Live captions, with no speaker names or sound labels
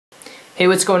Hey,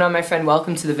 what's going on, my friend?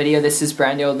 Welcome to the video. This is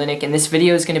Brando Olinik, and this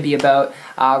video is going to be about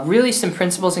really some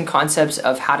principles and concepts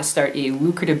of how to start a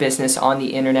lucrative business on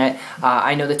the internet.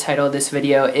 I know the title of this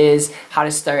video is how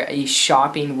to start a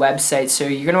shopping website, so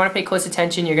you're going to want to pay close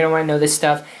attention. You're going to want to know this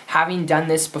stuff. Having done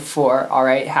this before,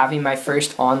 alright, having my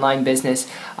first online business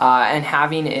and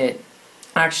having it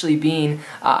actually being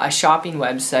a shopping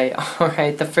website,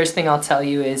 alright, the first thing I'll tell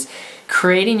you is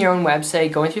creating your own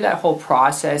website, going through that whole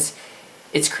process.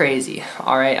 It's crazy,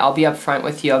 alright? I'll be upfront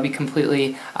with you. I'll be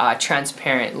completely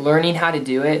transparent. Learning how to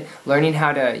do it, learning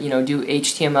how to, do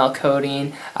HTML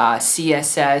coding,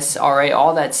 CSS, alright,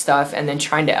 all that stuff, and then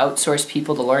trying to outsource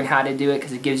people to learn how to do it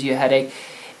because it gives you a headache.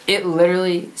 It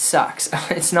literally sucks.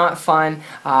 It's not fun.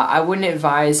 I wouldn't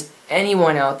advise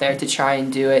anyone out there to try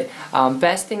and do it.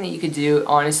 Best thing that you could do,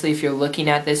 honestly, if you're looking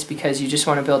at this because you just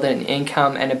want to build an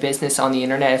income and a business on the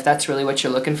internet, if that's really what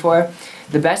you're looking for,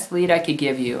 the best lead I could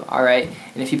give you, alright,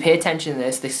 and if you pay attention to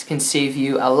this can save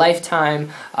you a lifetime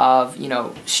of,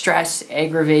 stress,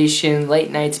 aggravation,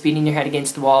 late nights, beating your head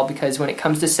against the wall, because when it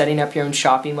comes to setting up your own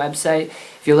shopping website,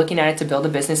 if you're looking at it to build a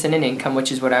business and an income,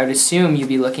 which is what I would assume you'd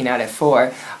be looking at it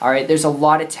for, alright, there's a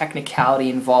lot of technicality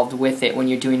involved with it when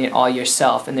you're doing it all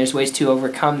yourself, and there's ways to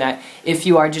overcome that if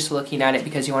you are just looking at it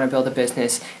because you want to build a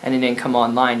business and an income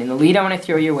online. And the lead I want to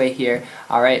throw your way here,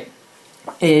 alright,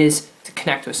 is to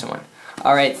connect with someone.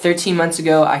 Alright, 13 months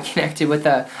ago I connected with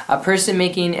a person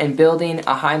making and building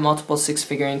a high multiple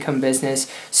six-figure income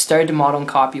business, started to model and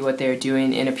copy what they were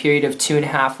doing. In a period of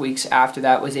 2.5 weeks after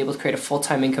that, was able to create a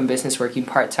full-time income business working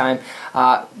part-time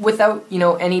without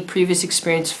any previous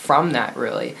experience from that,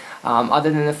 really,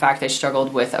 other than the fact I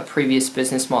struggled with a previous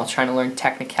business model trying to learn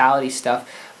technicality stuff.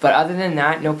 But other than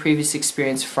that, no previous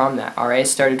experience from that, alright? I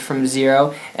started from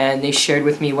zero, and they shared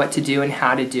with me what to do and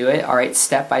how to do it, alright,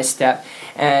 step by step.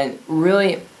 And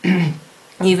really,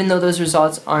 even though those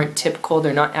results aren't typical,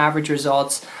 they're not average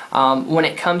results, when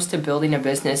it comes to building a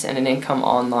business and an income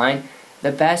online,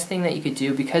 the best thing that you could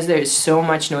do, because there is so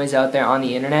much noise out there on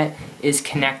the internet, is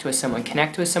connect with someone.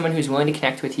 Connect with someone who's willing to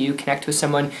connect with you. Connect with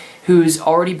someone who's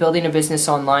already building a business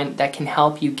online that can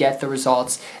help you get the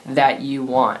results that you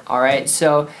want. Alright,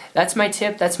 so that's my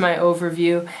tip, that's my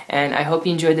overview, and I hope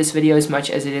you enjoyed this video as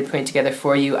much as I did putting it together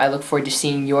for you. I look forward to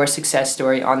seeing your success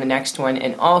story on the next one,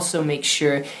 and also make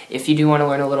sure, if you do want to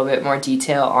learn a little bit more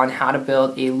detail on how to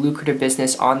build a lucrative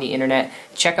business on the internet,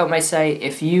 check out my site.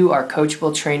 If you are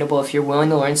coachable, trainable, if you're willing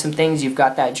to learn some things, you've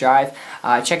got that drive,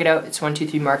 check it out. It's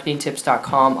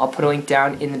 123marketingtips.com. I'll put a link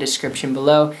down in the description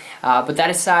below. But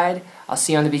that aside, I'll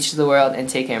see you on the beaches of the world, and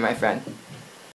take care, my friend.